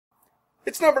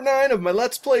It's number 9 of my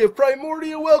Let's Play of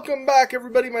Primordia. Welcome back,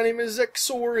 everybody. My name is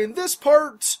Xexor. In this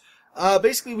part,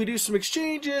 basically we do some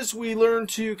exchanges. We learn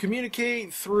to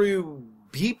communicate through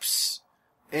beeps.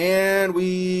 And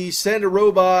we send a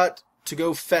robot to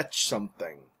go fetch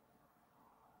something.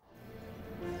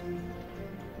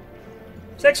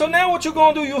 So now what you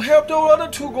gonna do? You help the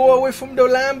other two go away from the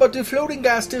land, but the floating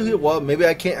guy's still here. Well, maybe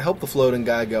I can't help the floating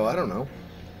guy go. I don't know.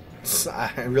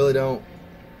 I really don't.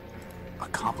 A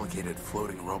complicated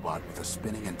floating robot with a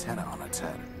spinning antenna on its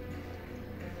head.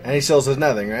 And he still says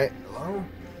nothing, right? Hello?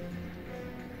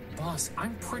 Boss,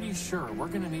 I'm pretty sure we're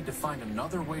gonna need to find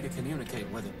another way to communicate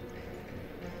with it.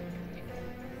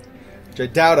 Which I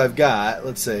doubt I've got.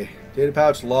 Let's see. Data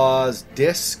pouch, laws,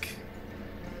 disk,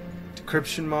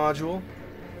 decryption module.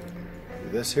 Do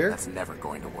this here. That's never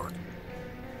going to work.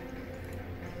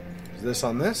 Is this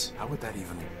on this? How would that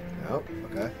even... Nope.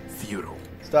 Okay. Futile.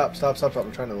 Stop.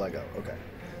 I'm trying to let go. Okay.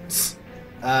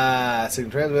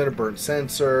 Signal transmitter, burnt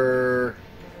sensor.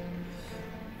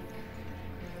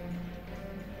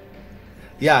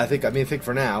 Yeah, I think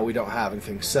for now we don't have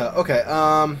anything. So, okay,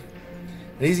 and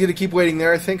he's going to keep waiting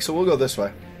there, I think, so we'll go this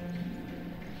way.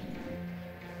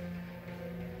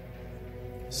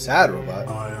 Sad robot.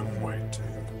 I am waiting.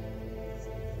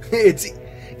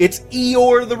 It's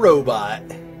Eeyore the robot.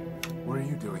 What are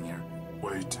you doing here?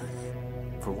 Waiting.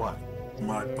 For what?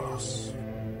 My bus.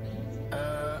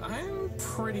 I'm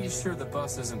pretty sure the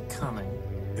bus isn't coming.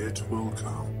 It will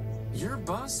come. Your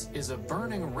bus is a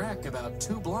burning wreck about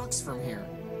 2 blocks from here.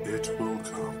 It will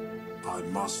come. I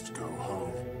must go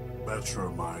home.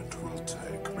 Metromind will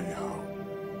take me home.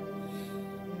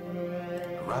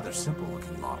 A rather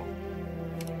simple-looking model.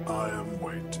 I am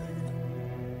waiting.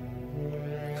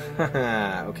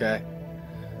 Okay.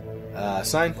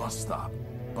 Sign. Bus stop.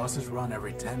 Buses run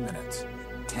every 10 minutes.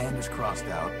 10 is crossed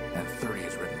out, and 30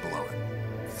 is written below it.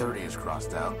 30 is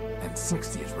crossed out, and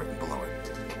 60 is written below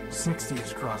it. 60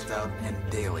 is crossed out, and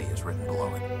daily is written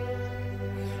below it.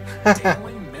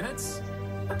 Daily minutes?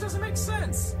 That doesn't make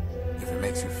sense. If it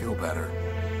makes you feel better,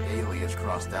 daily is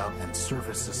crossed out, and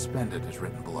service suspended is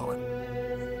written below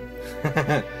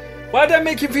it. Why'd that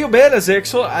make you feel better,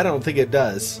 Xexor? I don't think it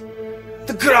does.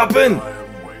 The Crispin! I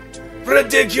am waiting.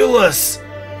 Ridiculous!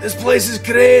 This place is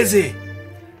crazy!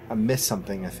 I missed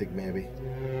something, I think, maybe.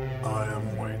 I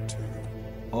am waiting.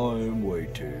 I'm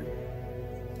waiting.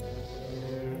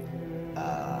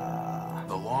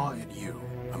 The Law in You,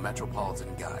 a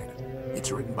Metropolitan Guide.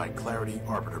 It's written by Clarity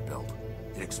Arbiter Built.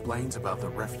 It explains about the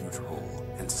refuge rule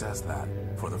and says that,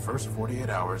 for the first 48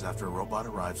 hours after a robot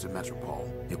arrives in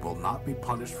Metropol, it will not be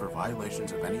punished for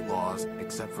violations of any laws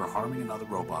except for harming another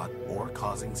robot or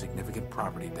causing significant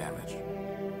property damage.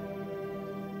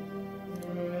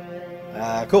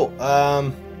 Cool.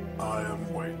 I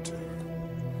am waiting.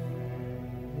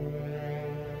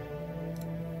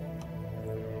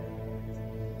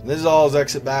 This is all his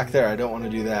exit back there. I don't want to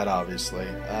do that, obviously.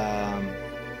 I am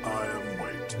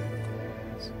waiting.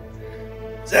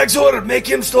 Xexor, make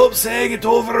him stop saying it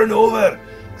over and over.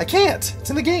 I can't. It's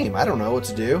in the game. I don't know what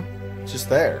to do. It's just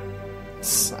there.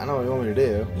 I don't know what you want me to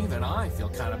do. Even I feel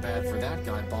kind of bad for that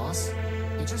guy, boss.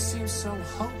 He just seems so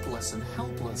hopeless and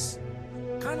helpless.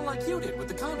 Kind of like you did with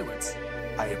the conduits.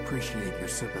 I appreciate your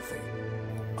sympathy.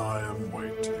 I am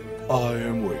waiting. I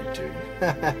am waiting.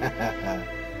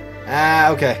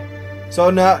 Okay.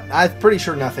 So, no, I'm pretty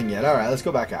sure nothing yet. Alright, let's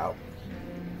go back out.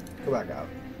 Go back out.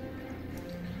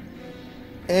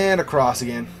 And across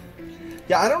again.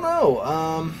 Yeah, I don't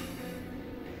know.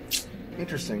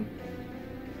 Interesting.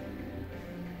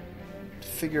 To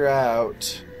figure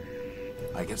out...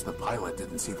 I guess the pilot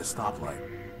didn't see the stoplight.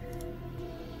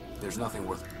 There's nothing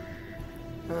worth...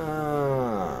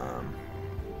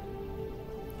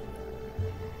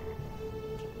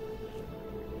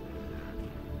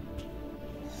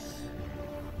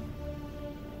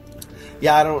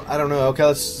 Yeah, I don't know. Okay,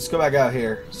 let's go back out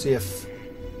here. See if...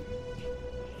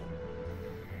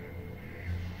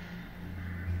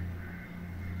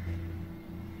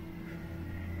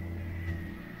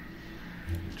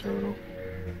 Terminal.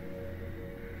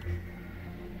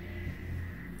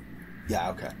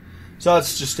 Yeah, okay. So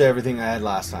it's just everything I had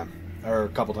last time. Or a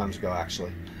couple times ago,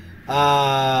 actually.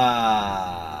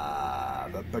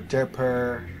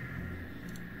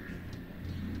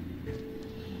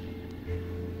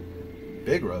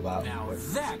 Big robot. Now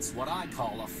that's what I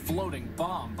call a floating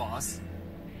bomb, boss.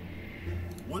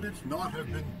 Would it not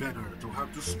have been better to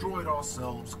have destroyed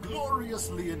ourselves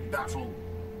gloriously in battle,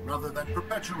 rather than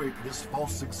perpetuate this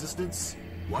false existence?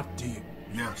 What do you...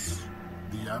 Yes.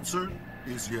 The answer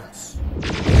is yes.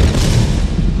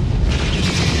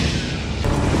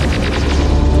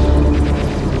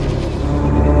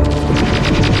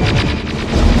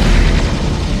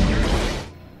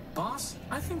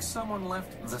 someone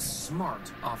left the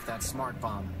smart off that smart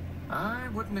bomb, I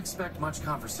wouldn't expect much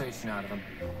conversation out of him.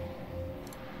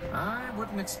 I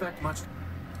wouldn't expect much.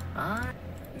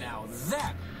 Now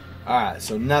that... Alright,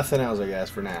 so nothing else, I guess,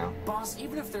 for now. Boss,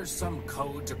 even if there's some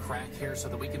code to crack here so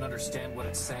that we can understand what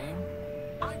it's saying,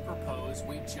 I propose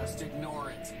we just ignore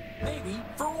it. Maybe,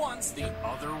 for once, the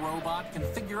other robot can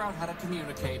figure out how to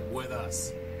communicate with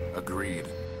us. Agreed.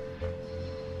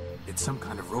 It's some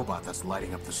kind of robot that's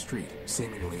lighting up the street,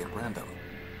 seemingly at random.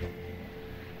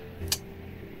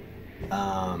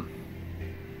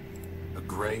 A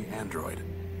gray android.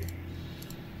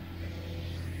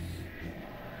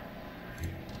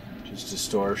 Just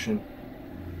distortion.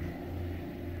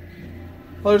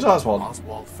 Well, there's Oswald.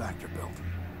 Oswald factor built.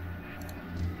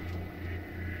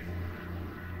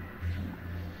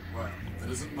 Well, that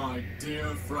isn't my dear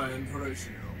friend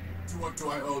Horatio. To what do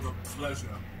I owe the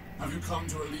pleasure? Have you come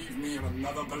to relieve me of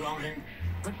another belonging?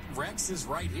 But Rex is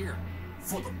right here.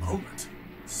 For the moment.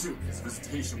 Soon his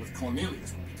visitation with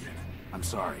Cornelius will begin. I'm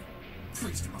sorry.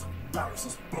 Please do not embarrass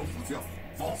us both with your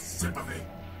false sympathy.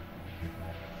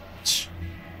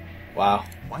 Wow.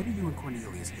 Why do you and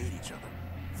Cornelius hate each other?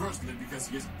 Firstly, because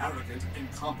he is arrogant,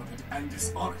 incompetent, and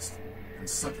dishonest. And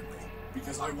secondly,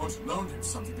 because I once loaned him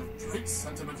something of great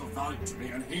sentimental value to me,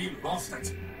 and he lost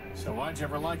it. So why'd you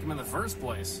ever like him in the first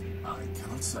place? I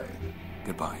cannot say.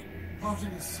 Goodbye.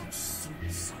 Parting is such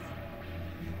sweet sorrow.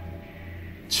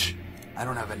 I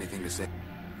don't have anything to say.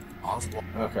 Oswald.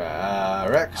 Okay,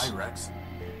 Rex. Hi, Rex.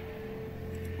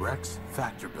 Rex,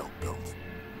 factor built.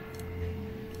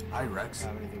 Hi, Rex.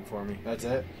 Have anything for me? That's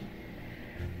it.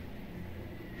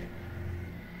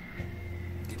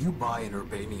 Did you buy an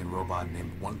Urbanian robot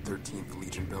named 113th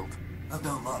Legion built? I've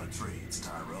done a lot of trades,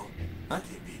 Tyro. I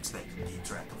can't be expected to keep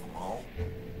track of them all.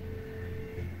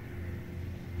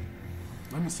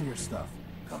 Let me see your stuff.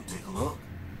 Come take a look.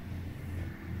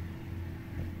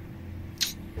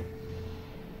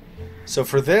 So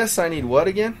for this, I need what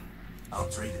again? I'll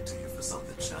trade it to you for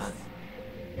something shiny.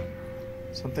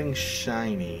 Something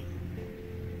shiny.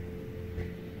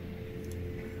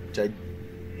 Which I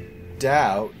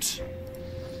doubt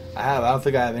I have. I don't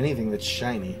think I have anything that's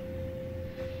shiny.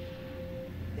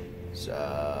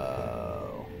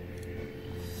 So...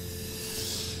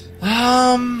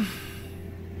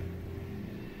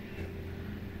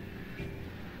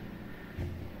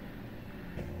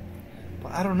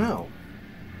 But I don't know.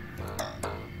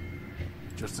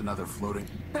 Just another floating...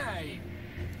 Hey!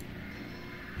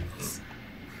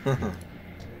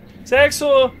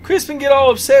 Xexor, Crispin get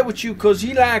all upset with you because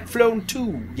he like flown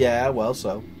too. Yeah, well,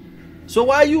 so. So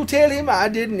why you tell him I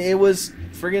didn't? It was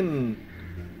friggin'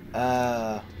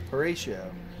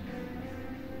 Horatio.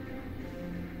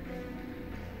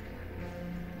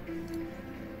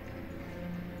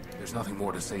 There's nothing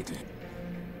more to say to him.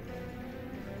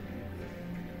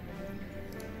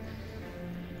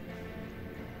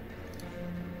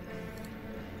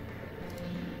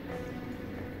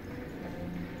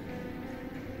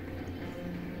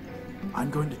 I'm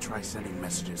going to try sending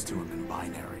messages to him in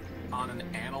binary. On an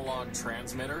analog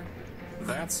transmitter?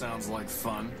 That sounds like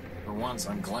fun. For once,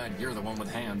 I'm glad you're the one with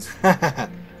hands. My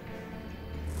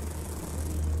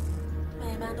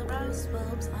mental rose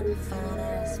bulbs unfold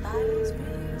as spirals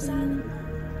breathe silent.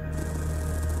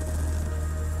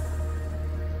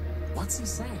 What's he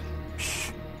saying?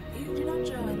 Shh. You do not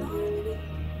join the harmony.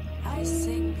 I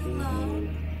sing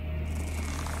alone.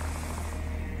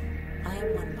 I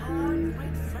am one pound,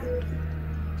 great friend.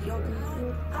 To your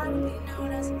kind, I will be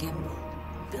known as Gimbal,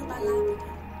 Built-By-Lapita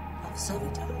of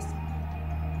Sovitos.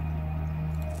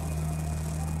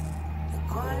 The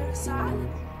choir is silent.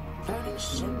 Burning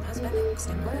ship has been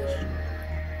extinguished.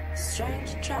 Strange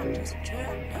attractors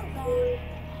return no more.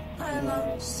 I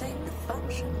alone sing the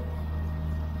function.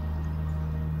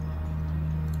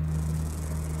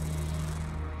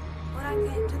 When I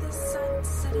came to this silent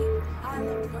city, I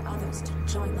looked for others to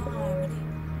join the harmony.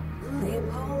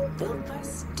 Leopold, built by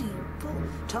Steeple,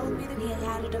 told me that he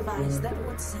had a device that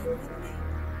would sing with me.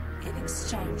 In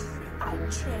exchange, I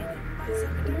traded my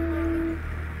secondary mind.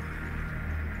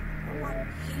 What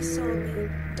he sold me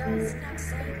does not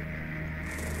say.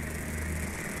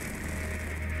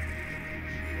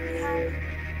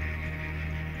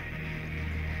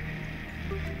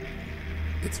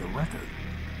 It's a record.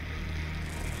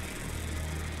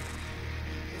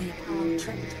 Leopold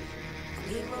tricked.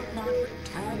 He will not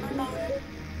return my mind.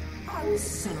 I will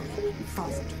sell him and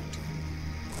force him to return.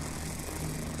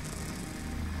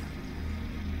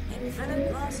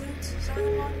 Infinite lawsuits,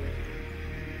 someone.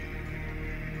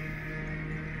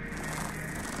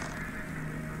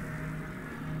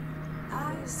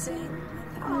 I sing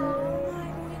with all my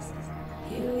voices.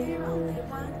 You hear only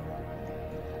one.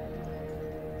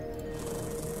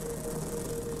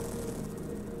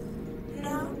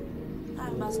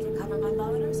 one of my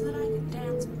motors so that I could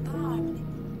dance with the harmony.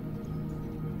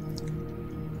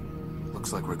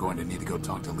 Looks like we're going to need to go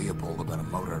talk to Leopold about a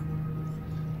motor.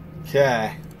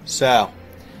 Okay, so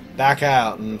back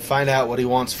out and find out what he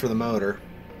wants for the motor.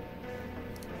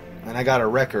 And I got a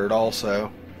record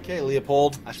also. Okay,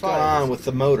 Leopold, what's going on with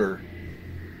the motor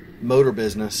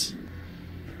business?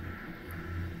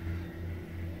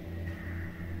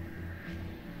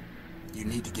 You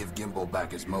need to give Gimbal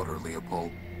back his motor,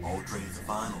 Leopold. All trades are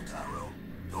final, Tyro.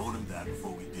 Told him that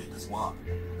before we did the swap.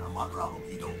 Not my problem,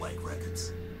 he don't like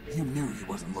records. You knew he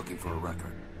wasn't looking for a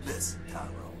record. Listen,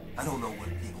 Tyro, I don't know what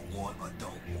people want or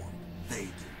don't want. They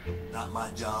do. Not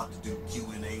my job to do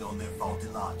Q&A on their faulty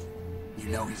logic. You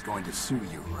know he's going to sue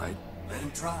you, right? Let him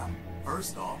try.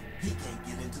 First off, he can't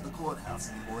get into the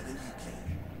courthouse any more than you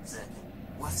can. Second,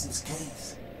 what's his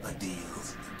case? A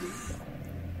deal's a deal.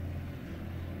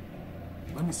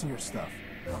 Let me see your stuff.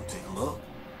 Come take a look.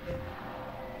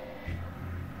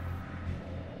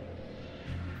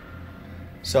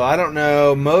 So I don't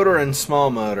know, motor and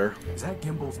small motor. Is that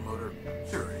Gimbal's motor?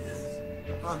 Sure it is.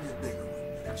 Probably a bigger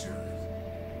one. It sure is.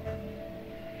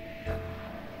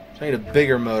 So I need a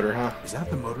bigger motor, huh? Is that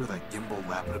the motor that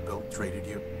Built-By-Lapita built traded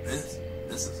you? This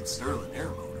is a Sterling air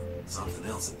motor. Something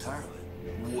else entirely.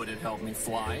 Would it help me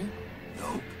fly?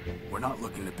 Nope. We're not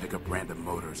looking to pick up random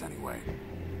motors anyway.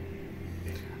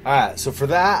 Alright, so for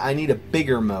that, I need a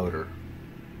bigger motor.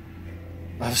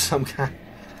 Of some kind.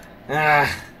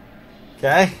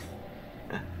 Okay.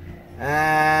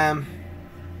 I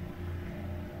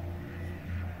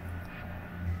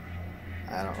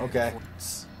don't, okay.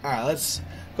 Alright, let's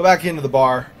go back into the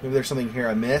bar. Maybe there's something here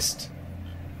I missed.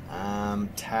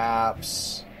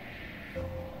 Taps.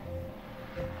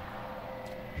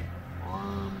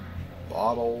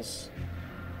 Bottles.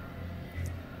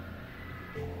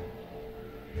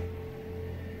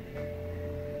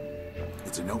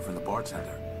 It's a note from the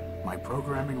bartender. My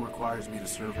programming requires me to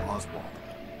serve Oswald,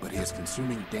 but he is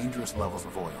consuming dangerous levels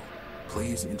of oil.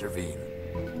 Please intervene.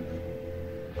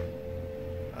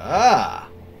 Ah.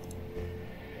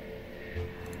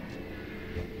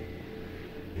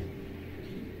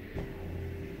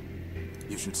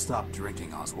 You should stop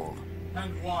drinking, Oswald.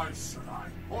 And why should I?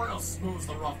 Oil smooths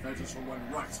the rough edges from when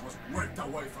Rex was ripped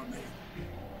away from me.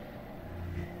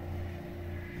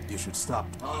 You should stop.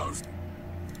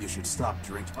 You should stop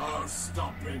drinking. Oh,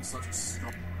 stop being such a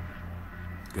snob.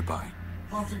 Goodbye.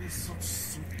 Having such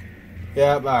sweet.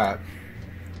 Yeah, alright.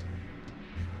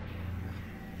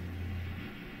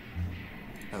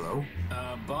 Hello?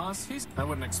 Boss, I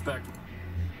wouldn't expect...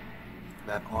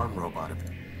 That arm robot.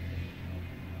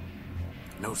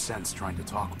 No sense trying to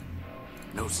talk.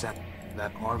 No sense.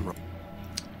 That arm robot.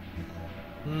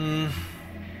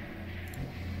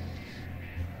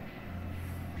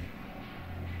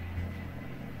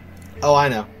 Oh, I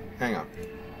know. Hang on.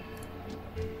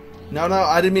 No,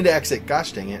 I didn't mean to exit.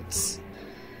 Gosh dang it.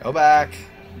 Go back.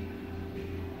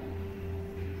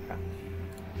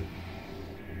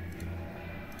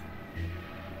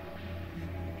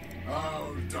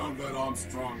 Oh, don't let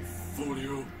Armstrong fool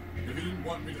you. If he didn't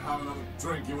want me to have another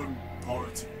drink, he wouldn't pour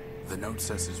it. The note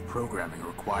says his programming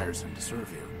requires him to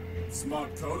serve you.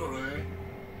 Smart coder, eh?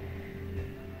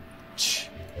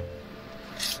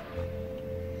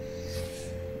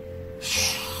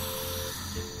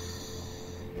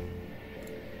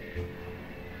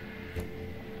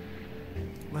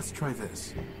 Let's try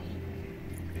this.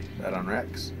 That on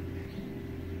Rex.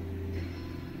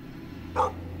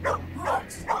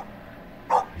 Rex!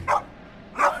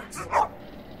 Rex!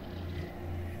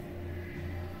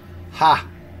 Ha!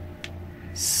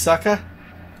 Sucker!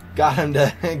 Got him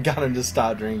to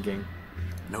stop drinking.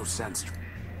 No sense.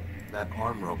 That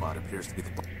arm robot appears to be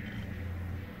the...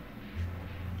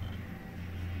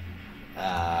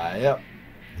 Yep.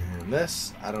 And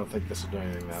this, I don't think this will do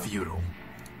anything though. Futile.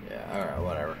 Yeah, alright,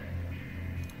 whatever.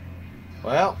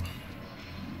 Well,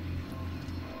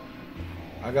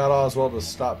 I got Oswald to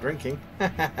stop drinking.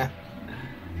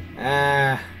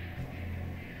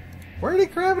 Where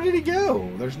did he go?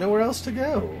 There's nowhere else to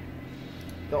go.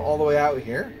 Go all the way out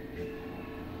here?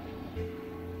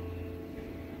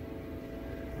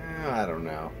 I don't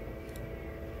know.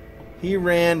 He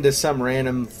ran to some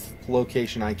random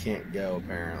location I can't go,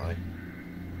 apparently.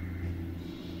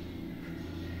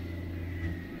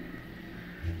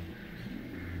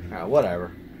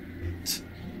 Whatever.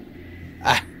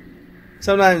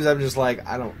 Sometimes I'm just like,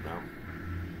 I don't know.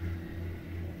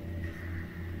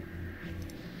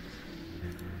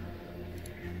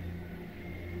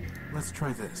 Let's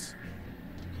try this.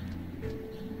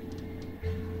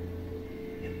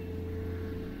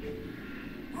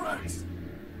 Rex!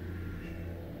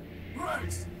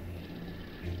 Rex!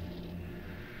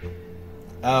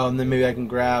 Oh, and then maybe I can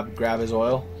grab his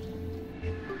oil.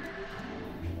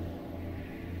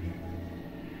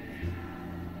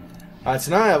 Alright,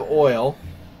 so now I have oil.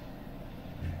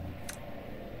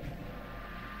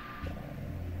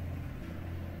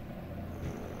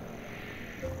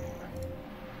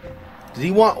 Did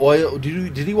he want oil?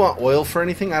 Did he want oil for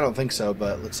anything? I don't think so,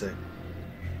 but let's see.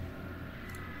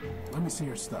 Let me see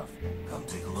your stuff. Come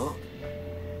take a look.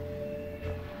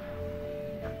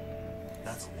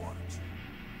 That's a water jet.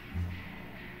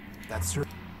 That's true.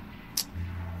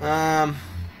 Yeah,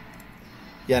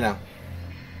 no.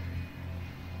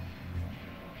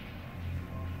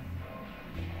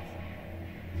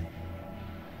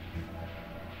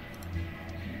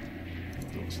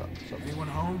 Stop. Anyone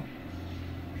home?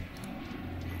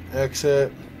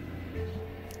 Exit.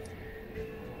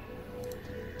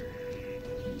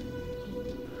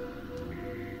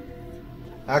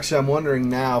 Actually, I'm wondering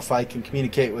now if I can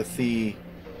communicate with the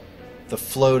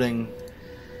floating.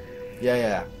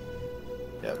 Yeah.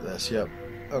 Yep, this. Yep.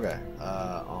 Okay.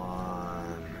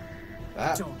 On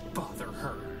that. Don't bother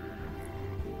her.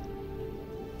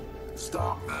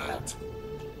 Stop that.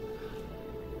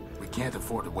 We can't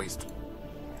afford to waste.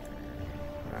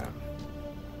 Alright.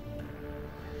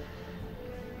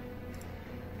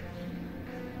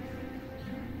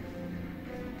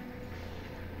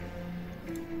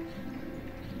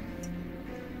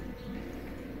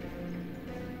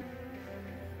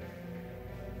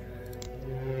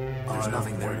 There's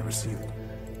nothing there to receive.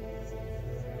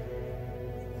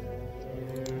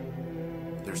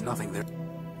 There's nothing there.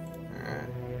 Alright.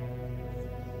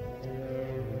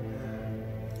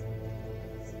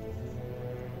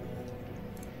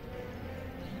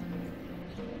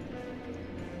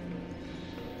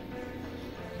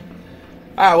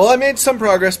 Alright, well I made some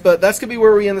progress, but that's going to be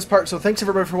where we end this part, so thanks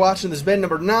everybody for watching. This has been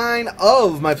number 9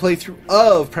 of my playthrough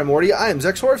of Primordia. I am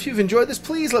Xexor. If you've enjoyed this,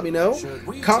 please let me know. Should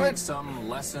we Comment. take some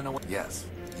lesson away? Yes.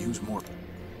 Use more.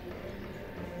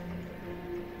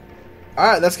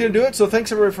 Alright, that's going to do it. So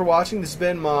thanks everybody for watching. This has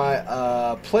been my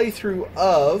playthrough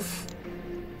of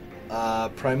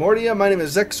Primordia. My name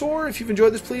is Xexor. If you've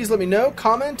enjoyed this, please let me know.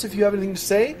 Comment if you have anything to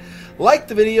say. Like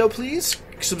the video, please.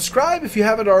 Subscribe if you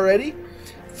haven't already.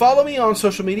 Follow me on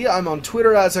social media. I'm on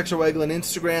Twitter at Xexor Weglin,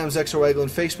 Instagram Xexor Weglin,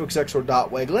 Facebook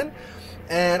Xexor.Weglin.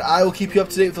 And I will keep you up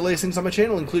to date with the latest things on my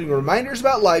channel, including reminders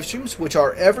about live streams, which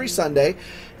are every Sunday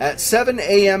at 7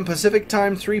 a.m. Pacific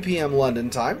Time, 3 p.m. London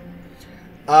Time.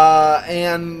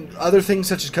 And other things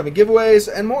such as coming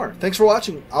giveaways and more. Thanks for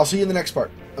watching. I'll see you in the next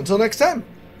part. Until next time,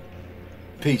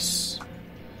 peace.